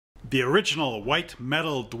the original white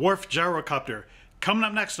metal dwarf gyrocopter. Coming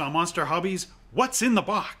up next on Monster Hobbies, what's in the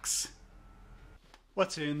box?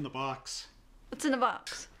 What's in the box? What's in the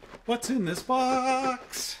box? What's in this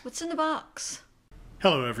box? What's in the box?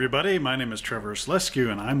 Hello everybody, my name is Trevor Slescu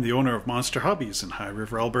and I'm the owner of Monster Hobbies in High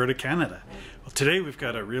River, Alberta, Canada. Well, today we've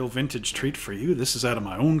got a real vintage treat for you. This is out of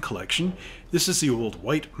my own collection. This is the old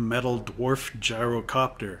white metal dwarf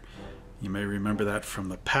gyrocopter. You may remember that from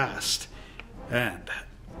the past. And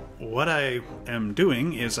what I am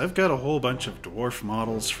doing is I've got a whole bunch of dwarf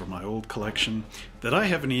models from my old collection that I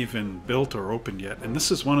haven't even built or opened yet. And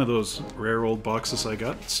this is one of those rare old boxes I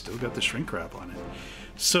got. It's still got the shrink wrap on it.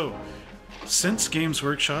 So, since Games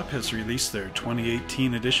Workshop has released their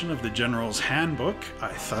 2018 edition of the General's Handbook, I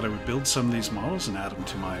thought I would build some of these models and add them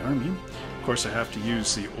to my army. Of course, I have to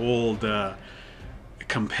use the old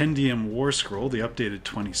Compendium War Scroll, the updated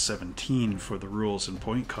 2017, for the rules and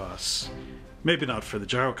point costs. Maybe not for the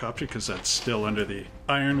Gyrocopter, because that's still under the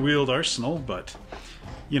Ironweld arsenal, but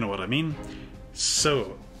you know what I mean.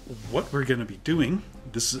 So, what we're going to be doing,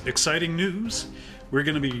 this is exciting news, we're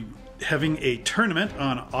going to be having a tournament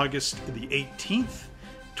on August the 18th,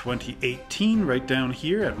 2018, right down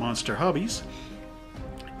here at Monster Hobbies.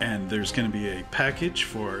 And there's going to be a package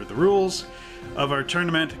for the rules of our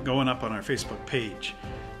tournament going up on our Facebook page.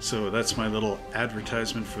 So that's my little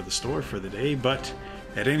advertisement for the store for the day. But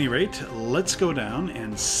at any rate, let's go down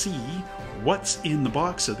and see what's in the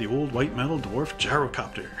box of the old white metal dwarf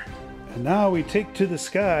gyrocopter. And now we take to the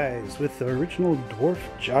skies with the original dwarf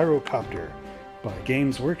gyrocopter by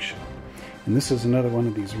Games Workshop. And this is another one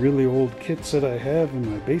of these really old kits that I have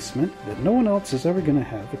in my basement that no one else is ever going to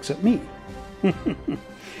have except me.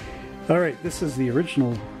 Alright, this is the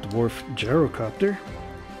original dwarf gyrocopter.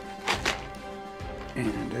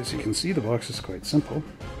 And as you can see, the box is quite simple.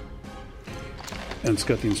 And it's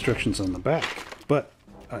got the instructions on the back. But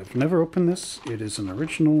I've never opened this. It is an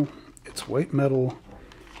original. It's white metal.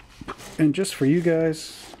 And just for you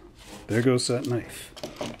guys, there goes that knife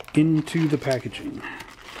into the packaging.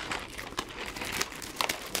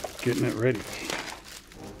 Getting it ready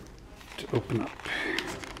to open up.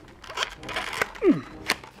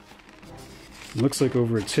 Looks like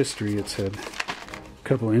over its history it's had a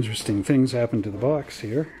couple of interesting things happen to the box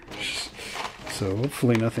here. So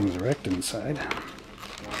hopefully nothing's wrecked inside.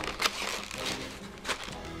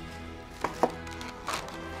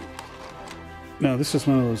 Now this is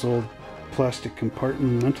one of those old plastic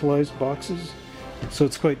compartmentalized boxes. So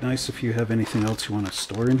it's quite nice if you have anything else you want to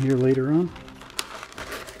store in here later on.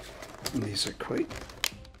 And these are quite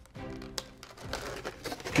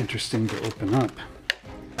interesting to open up.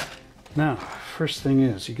 Now, first thing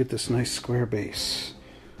is you get this nice square base.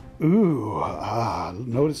 Ooh,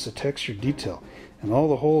 notice the texture detail and all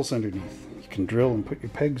the holes underneath. You can drill and put your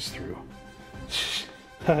pegs through.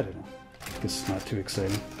 I don't know. This is not too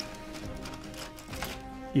exciting.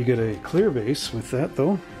 You get a clear base with that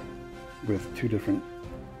though, with two different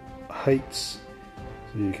heights.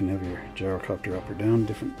 So you can have your gyrocopter up or down,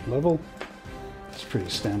 different level. It's pretty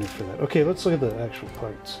standard for that. Okay, let's look at the actual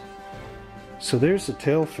parts. So there's the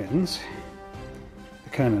tail fins.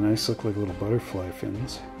 They're kind of nice, look like little butterfly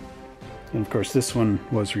fins. And of course this one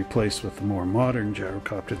was replaced with the more modern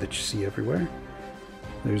gyrocopter that you see everywhere.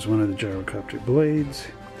 There's one of the gyrocopter blades.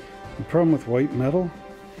 The problem with white metal,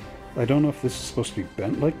 I don't know if this is supposed to be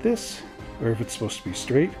bent like this, or if it's supposed to be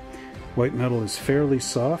straight. White metal is fairly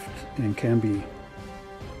soft and can be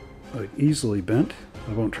easily bent.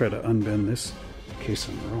 I won't try to unbend this in case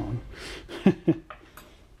I'm wrong.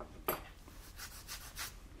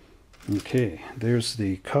 Okay, there's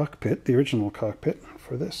the cockpit, the original cockpit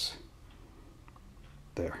for this.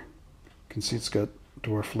 There. You can see it's got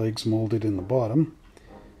dwarf legs molded in the bottom.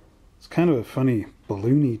 It's kind of a funny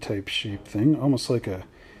balloony type shape thing, almost like a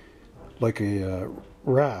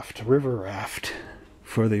raft, river raft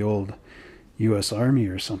for the old US Army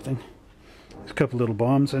or something. There's a couple little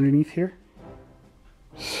bombs underneath here.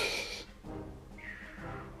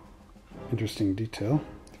 Interesting detail,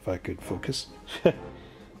 if I could focus.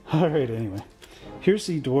 Alright, anyway. Here's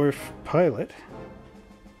the dwarf pilot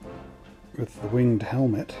with the winged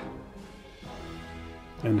helmet.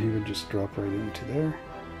 And he would just drop right into there.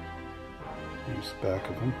 There's the back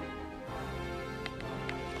of him.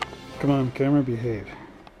 Come on, camera, behave.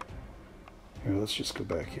 Here, let's just go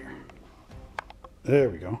back here. There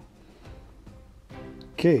we go.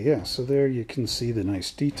 Okay, yeah, so there you can see the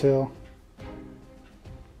nice detail.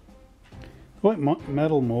 White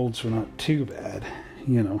metal molds were not too bad,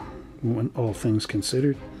 you know, when all things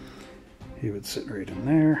considered. He would sit right in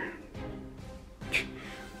there,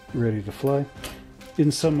 ready to fly.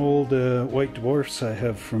 In some old white dwarfs I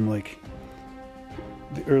have from like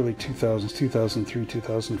the early 2000s, 2003,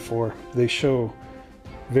 2004. They show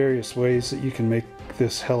various ways that you can make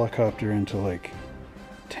this helicopter into like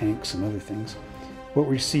tanks and other things. What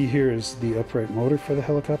we see here is the upright motor for the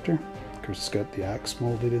helicopter. Of course, it's got the axe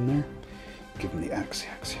molded in there. Give him the axe.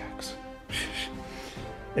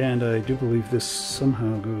 And I do believe this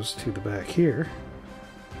somehow goes to the back here.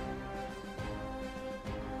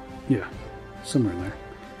 Yeah, somewhere in there.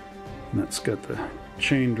 And that's got the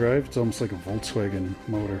chain drive. It's almost like a Volkswagen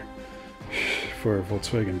motor for a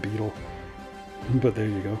Volkswagen Beetle. But there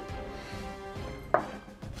you go.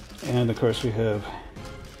 And of course we have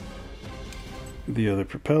the other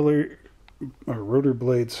propeller, or rotor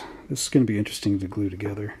blades. This is going to be interesting to glue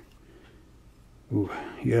together. Ooh,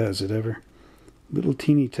 yeah, is it ever? Little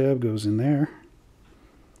teeny tab goes in there.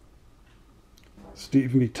 It's to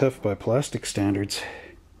even be tough by plastic standards.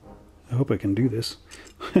 I hope I can do this.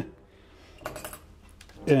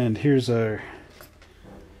 And here's our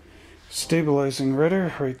stabilizing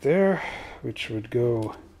rudder right there, which would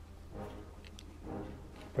go...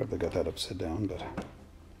 Probably got that upside down, but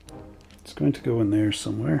it's going to go in there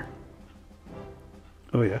somewhere.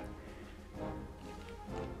 Oh yeah.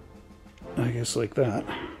 I guess like that.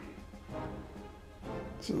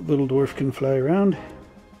 So the little dwarf can fly around.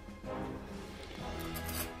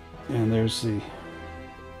 And there's the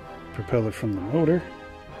propeller from the motor,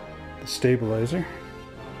 the stabilizer.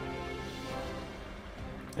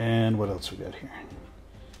 And what else we got here?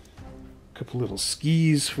 A couple little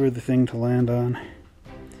skis for the thing to land on.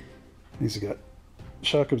 These have got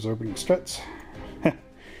shock absorbing struts.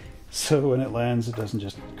 So when it lands, it doesn't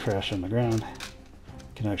just crash on the ground.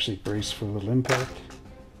 It can actually brace for a little impact.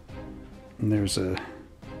 And there's a...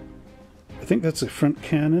 I think that's a front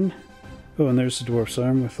cannon. Oh, and there's the dwarf's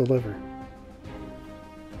arm with the lever.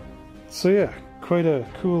 So yeah, quite a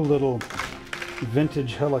cool little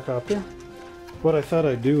vintage helicopter. What I thought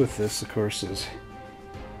I'd do with this, of course, is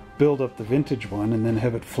build up the vintage one and then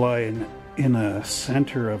have it fly in a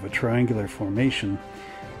center of a triangular formation.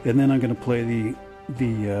 And then I'm going to play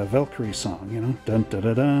the Valkyrie song, you know, dun da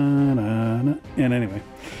da da da. And anyway,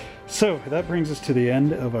 so that brings us to the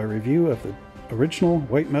end of our review of the original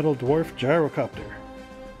white metal dwarf gyrocopter.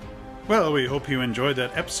 Well, we hope you enjoyed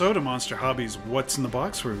that episode of Monster Hobbies What's in the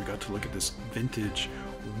Box, where we got to look at this vintage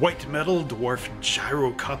white metal dwarf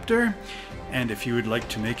gyrocopter. And if you would like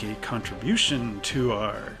to make a contribution to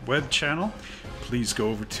our web channel, please go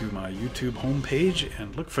over to my YouTube homepage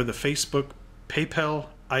and look for the Facebook PayPal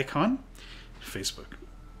icon. Facebook.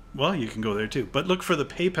 Well, you can go there too, but look for the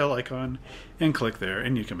PayPal icon and click there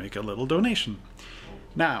and you can make a little donation.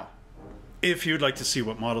 Now, if you'd like to see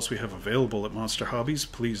what models we have available at Monster Hobbies,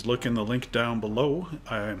 please look in the link down below.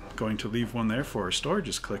 I'm going to leave one there for our store.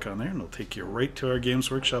 Just click on there and it'll take you right to our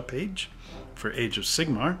Games Workshop page for Age of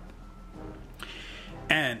Sigmar.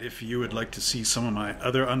 And if you would like to see some of my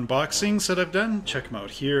other unboxings that I've done, check them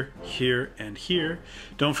out here, here, and here.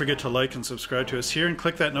 Don't forget to like and subscribe to us here and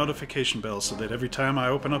click that notification bell so that every time I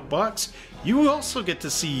open up a box, you also get to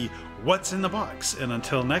see what's in the box. And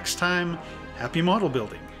until next time, happy model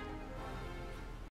building.